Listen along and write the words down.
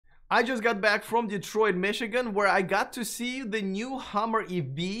I just got back from Detroit, Michigan, where I got to see the new Hummer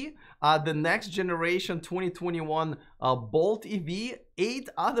EV, the next generation 2021 Bolt EV, 8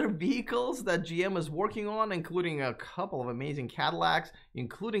 other vehicles that GM is working on, including a couple of amazing Cadillacs,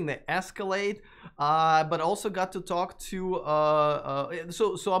 including the Escalade, but also got to talk to,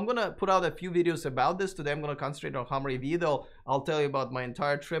 so I'm gonna put out a few videos about this. Today I'm gonna concentrate on Hummer EV, though I'll tell you about my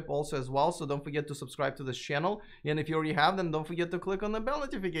entire trip also as well, so don't forget to subscribe to this channel, and if you already have, then don't forget to click on the bell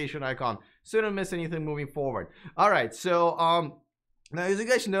notification icon so you don't miss anything moving forward. All right, so now, as you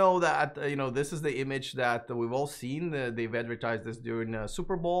guys know that, this is the image that we've all seen. They've advertised this during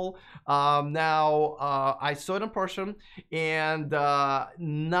Super Bowl. Now, I saw it in person, and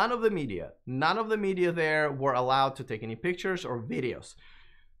none of the media there were allowed to take any pictures or videos.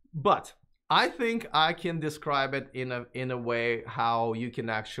 But I think I can describe it in a way how you can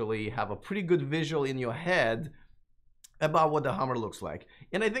actually have a pretty good visual in your head about what the Hummer looks like.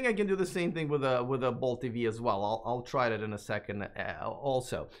 And I think I can do the same thing with a Bolt EV as well. I'll try that in a second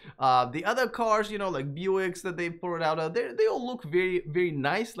also. The other cars, like Buicks that they put out, they all look very, very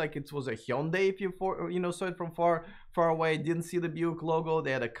nice, like it was a Hyundai if you saw it from far away. Didn't see the Buick logo.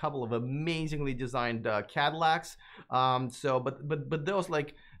 They had a couple of amazingly designed Cadillacs. But those,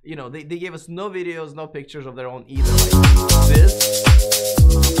 like, they gave us no videos, no pictures of their own either. Like, this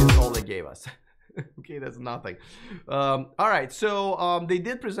is all they gave us. Okay, that's nothing. All right, so they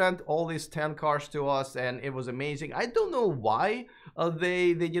did present all these 10 cars to us, and it was amazing. I don't know why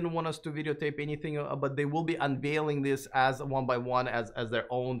they didn't want us to videotape anything, but they will be unveiling this as one by one as their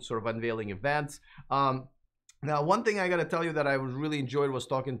own sort of unveiling events. Now, one thing I got to tell you that I really enjoyed was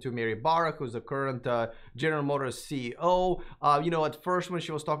talking to Mary Barra, who's the current General Motors CEO. At first when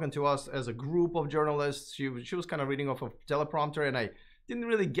she was talking to us as a group of journalists, she was kind of reading off a teleprompter, and I didn't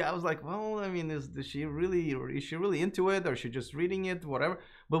really get. I was like, well, I mean, is she really into it, or is she just reading it, whatever?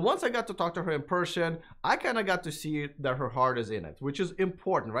 But once I got to talk to her in person, I kind of got to see that her heart is in it, which is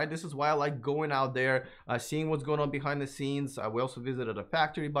important, right? This is why I like going out there, seeing what's going on behind the scenes. We also visited a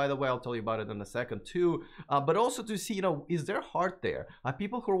factory, by the way. I'll tell you about it in a second too. But also to see, is their heart there? Are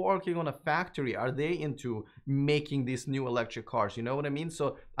people who are working on a factory, are they into making these new electric cars? You know what I mean?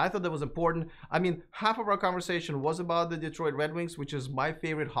 So I thought that was important. I mean, half of our conversation was about the Detroit Red Wings, which is my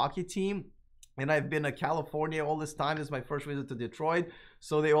favorite hockey team. And I've been to California all this time. This is my first visit to Detroit,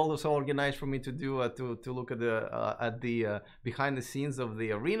 so they also organized for me to do to look at the behind the scenes of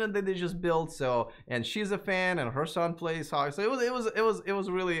the arena that they just built. So, and she's a fan, and her son plays hockey. So it was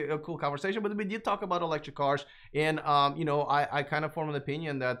really a cool conversation. But we did talk about electric cars, and I kind of formed an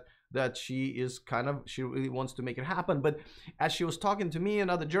opinion that she really wants to make it happen. But as she was talking to me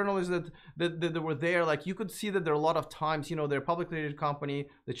and other journalists that were there, like, you could see that there are a lot of times, they're a publicly traded company,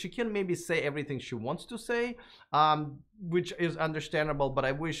 that she can maybe say everything she wants to say, which is understandable. But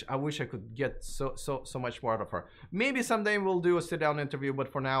I wish I could get so much more out of her. Maybe someday we'll do a sit-down interview, but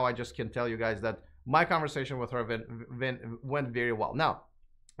for now I just can tell you guys that my conversation with her went very well. Now,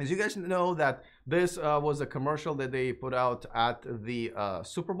 as you guys know, that this was a commercial that they put out at the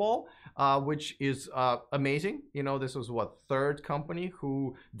Super Bowl, which is amazing. This was third company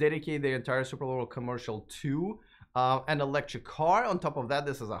who dedicated their entire Super Bowl commercial to an electric car. On top of that,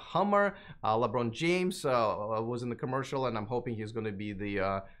 this is a Hummer. LeBron James was in the commercial, and I'm hoping he's going to be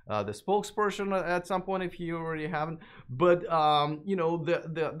the spokesperson at some point if you already haven't. But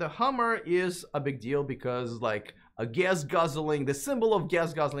the Hummer is a big deal because, like, the symbol of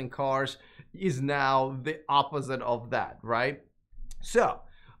gas guzzling cars is now the opposite of that, right? So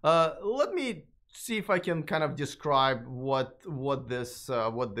let me see if I can kind of describe what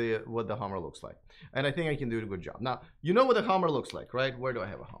the Hummer looks like, and I think I can do a good job. Now, you know what the Hummer looks like, right? Where do I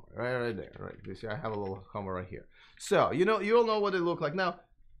have a Hummer? Right there, right? You see, I have a little Hummer right here. So you all know what it looked like. Now,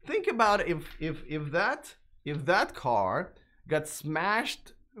 think about if that car got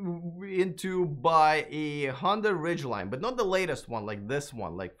smashed into by a Honda Ridgeline, but not the latest one, like this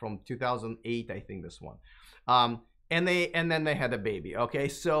one, like from 2008, I think this one. And then they had a baby. Okay,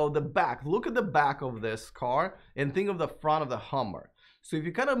 so the back, look at the back of this car and think of the front of the Hummer. So if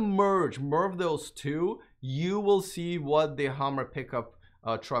you kind of merge those two, you will see what the Hummer pickup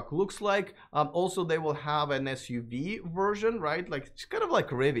truck looks like. Also, they will have an SUV version, right? Like, it's kind of like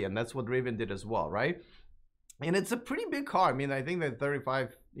Rivian. That's what Rivian did as well, right? And it's a pretty big car. I mean, I think that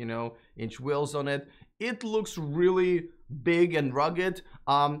 35-inch wheels on it. It looks really big and rugged.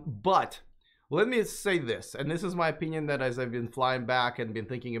 But let me say this, and this is my opinion, that as I've been flying back and been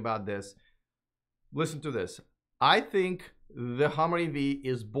thinking about this, listen to this. I think the Hummer EV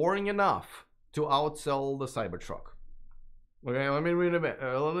is boring enough to outsell the Cybertruck. Okay, let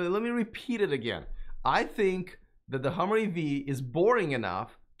me repeat it again. I think that the Hummer EV is boring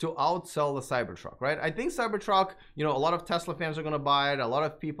enough to outsell the Cybertruck, right? I think Cybertruck, you know, a lot of Tesla fans are going to buy it, a lot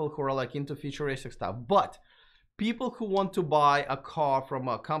of people who are like into futuristic stuff, but people who want to buy a car from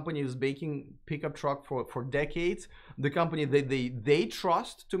a company who's making pickup truck for decades, the company they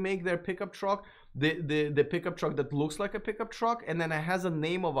trust to make their pickup truck, the pickup truck that looks like a pickup truck, and then it has a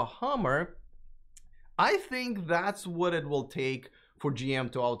name of a Hummer, I think that's what it will take for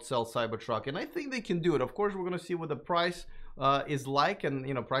GM to outsell Cybertruck, and I think they can do it. Of course, we're going to see what the price is like, and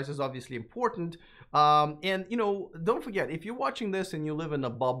you know, price is obviously important. And you know, don't forget, if you're watching this and you live in a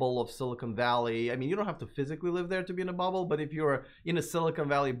bubble of Silicon Valley, I mean, you don't have to physically live there to be in a bubble, but if you're in a Silicon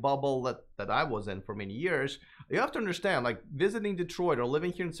Valley bubble that I was in for many years, you have to understand, like visiting Detroit or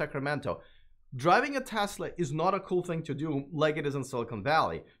living here in Sacramento, driving a Tesla is not a cool thing to do like it is in Silicon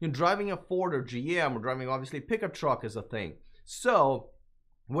Valley. You know, driving a Ford or GM or driving obviously a pickup truck is a thing. So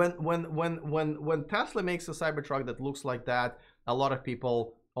when Tesla makes a Cybertruck that looks like that, a lot of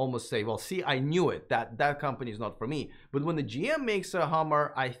people almost say, well, see, I knew it, that company is not for me. But when the GM makes a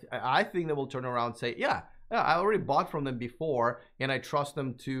Hummer, I think they will turn around and say, yeah, I already bought from them before, and I trust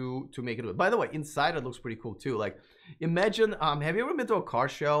them to make it. By the way, inside it looks pretty cool too. Like, imagine, have you ever been to a car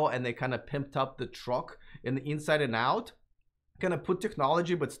show and they kind of pimped up the truck in the inside and out, kind of put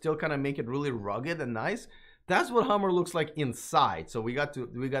technology but still kind of make it really rugged and nice? That's what Hummer looks like inside. So we got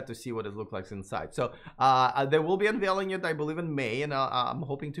to see what it looks like inside. So they will be unveiling it, I believe, in May, and I'm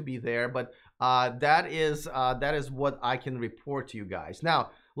hoping to be there. But that is what I can report to you guys. Now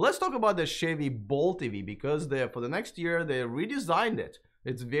let's talk about the Chevy Bolt EV, because for the next year they redesigned it.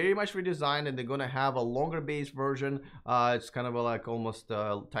 It's very much redesigned, and they're going to have a longer base version. It's kind of like almost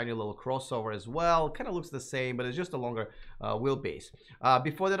a tiny little crossover as well. Kind of looks the same, but it's just a longer wheelbase.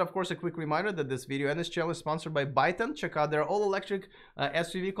 Before that, of course, a quick reminder that this video and this channel is sponsored by Byton. Check out their all-electric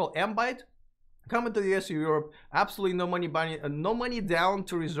SUV called M-Byte. Coming to the US Europe, absolutely no money down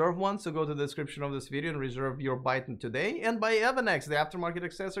to reserve one. So go to the description of this video and reserve your Byton today. And by Evanex, the aftermarket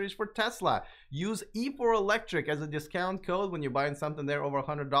accessories for Tesla. Use E4Electric as a discount code when you're buying something there over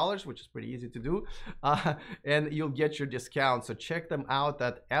 $100, which is pretty easy to do, and you'll get your discount. So check them out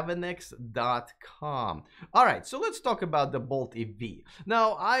at evanex.com. All right, so let's talk about the Bolt EV.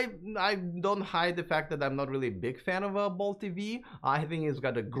 Now, I don't hide the fact that I'm not really a big fan of a Bolt EV. I think it's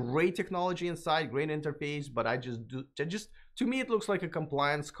got a great technology inside, great interface, but to me it looks like a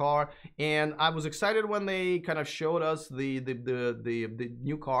compliance car, and I was excited when they kind of showed us the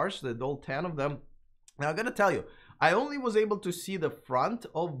new cars, the old 10 of them. Now I gotta tell you, I only was able to see the front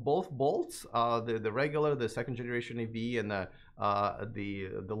of both Bolts, the regular, the second generation EV, and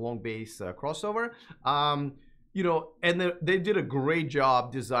the long base crossover. You know, and they did a great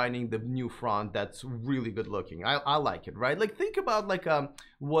job designing the new front. That's really good looking. I like it, right? Like, think about like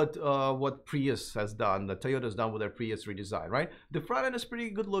what Prius has done, that Toyota's done with their Prius redesign, right? The front end is pretty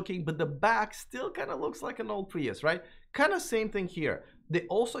good looking, but the back still kind of looks like an old Prius, right? Kind of same thing here. They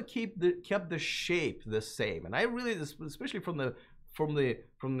also kept the shape the same, and I really, especially from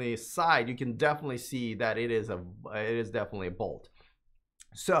the side, you can definitely see that it is definitely a Bolt.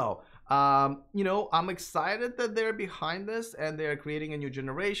 So you know, I'm excited that they're behind this and they're creating a new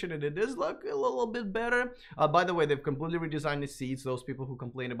generation, and it does look a little bit better. By the way, they've completely redesigned the seats. Those people who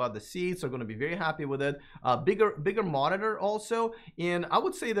complain about the seats are going to be very happy with it. Bigger monitor also, and I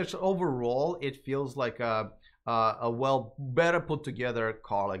would say that overall it feels like a better put together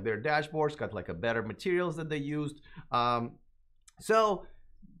car. Like, their dashboards got like a better materials that they used. So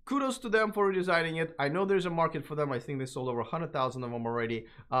kudos to them for redesigning it. I know there's a market for them. I think they sold over 100,000 of them already.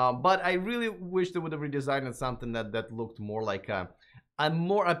 But I really wish they would have redesigned it something that looked more like a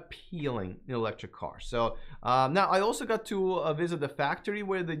more appealing electric car. So now I also got to visit the factory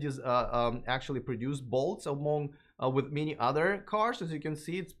where they just actually produce Bolts along with many other cars. As you can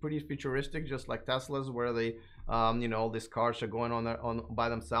see, it's pretty futuristic, just like Tesla's, where they you know, these cars are going on by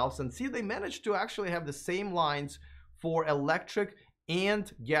themselves. And see, they managed to actually have the same lines for electric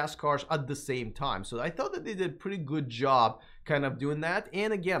and gas cars at the same time. So I thought that they did a pretty good job kind of doing that.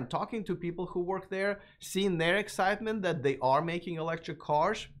 And again, talking to people who work there, seeing their excitement that they are making electric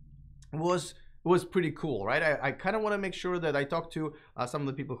cars was pretty cool, right? I kind of want to make sure that I talk to some of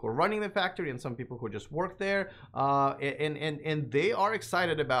the people who are running the factory and some people who just work there, and they are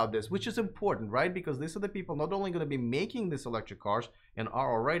excited about this, which is important, right? Because these are the people not only going to be making these electric cars and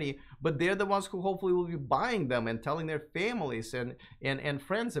are already, but they're the ones who hopefully will be buying them and telling their families and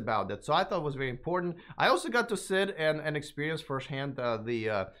friends about that. So I thought it was very important. I also got to sit and experience firsthand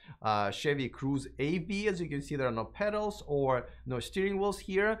the Chevy Cruze AV. As you can see, there are no pedals or no steering wheels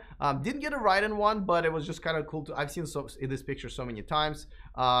here. Didn't get a ride in one, but it was just kind of cool. I've seen this picture so many times.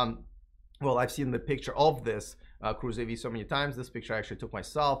 well, I've seen the picture of this Cruise AV so many times. This picture I actually took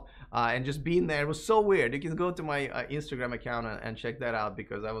myself, and just being there, it was so weird. You can go to my Instagram account and check that out,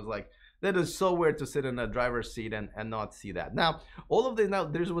 because I was like, that is so weird to sit in a driver's seat and not see that. Now, all of this, now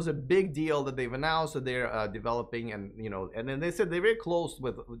there was a big deal that they've announced that they're developing, and and then they said they're very close,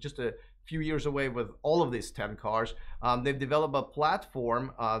 with just a few years away with all of these 10 cars. They've developed a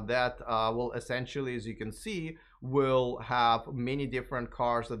platform that will essentially, as you can see, will have many different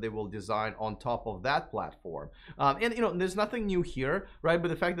cars that they will design on top of that platform. And there's nothing new here, right? But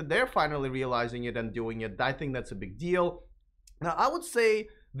the fact that they're finally realizing it and doing it, I think that's a big deal. Now, I would say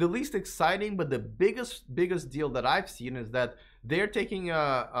the least exciting, but the biggest deal that I've seen is that they're taking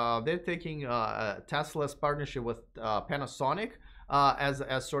Tesla's partnership with Panasonic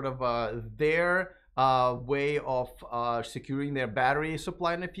as sort of their way of securing their battery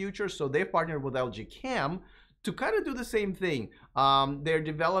supply in the future. So they partnered with LG Chem to kind of do the same thing. They're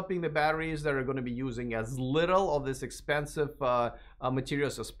developing the batteries that are going to be using as little of this expensive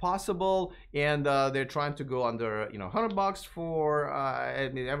materials as possible, and they're trying to go under $100 for. I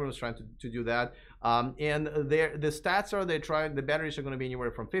mean, everyone's trying to do that. And the stats are the batteries are going to be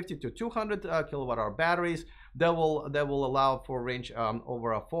anywhere from 50 to 200 kilowatt-hour batteries that will allow for range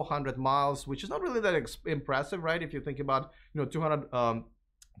over 400 miles, which is not really that impressive, right? If you think about 200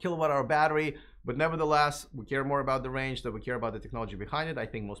 kilowatt-hour battery. But nevertheless, we care more about the range than we care about the technology behind it. I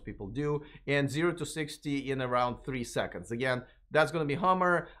think most people do. And 0 to 60 in around 3 seconds. Again, that's going to be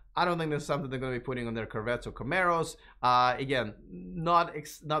Hummer. I don't think that's something they're going to be putting on their Corvettes or Camaros. Again, not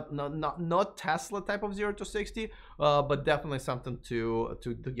Tesla type of 0 to 60, but definitely something to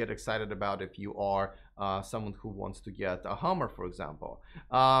get excited about if you are someone who wants to get a Hummer, for example.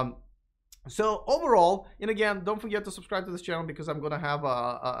 So overall, and again, don't forget to subscribe to this channel, because I'm going to have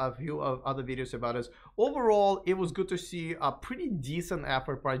a few other videos about this. Overall, it was good to see a pretty decent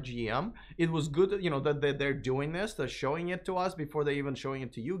effort by GM. It was good that they're doing this. They're showing it to us before they're even showing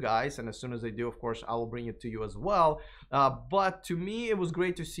it to you guys. And as soon as they do, of course, I will bring it to you as well. But to me, it was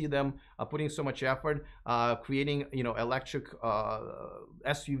great to see them putting so much effort, creating electric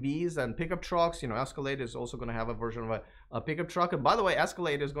SUVs and pickup trucks. Escalade is also going to have a version of a pickup truck. And by the way,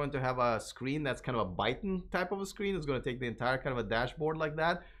 Escalade is going to have a screen that's kind of a Byton type of a screen. It's going to take the entire kind of a dashboard like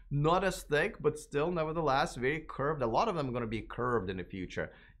that. Not as thick, but still, nevertheless, very curved. A lot of them are going to be curved in the future.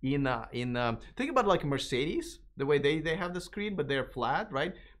 Think about like Mercedes, the way they have the screen, but they're flat,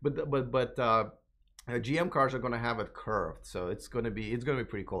 right? But GM cars are going to have it curved, so it's going to be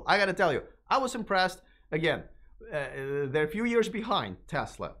pretty cool. I got to tell you, I was impressed. Again, they're a few years behind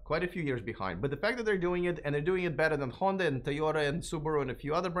Tesla, quite a few years behind. But the fact that they're doing it, and they're doing it better than Honda and Toyota and Subaru and a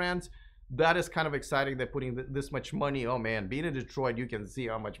few other brands, that is kind of exciting. They're putting this much money. Oh man, being in Detroit, you can see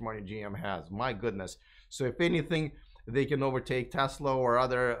how much money GM has. My goodness. So if anything, they can overtake Tesla or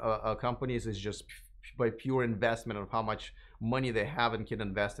other companies is just by pure investment of how much money they have and can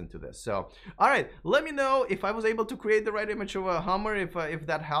invest into this. So, all right, let me know if I was able to create the right image of a Hummer, if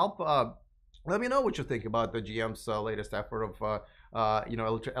that helped. Let me know what you think about the GM's latest effort of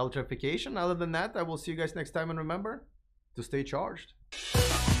electrification. Other than that, I will see you guys next time, and remember to stay charged.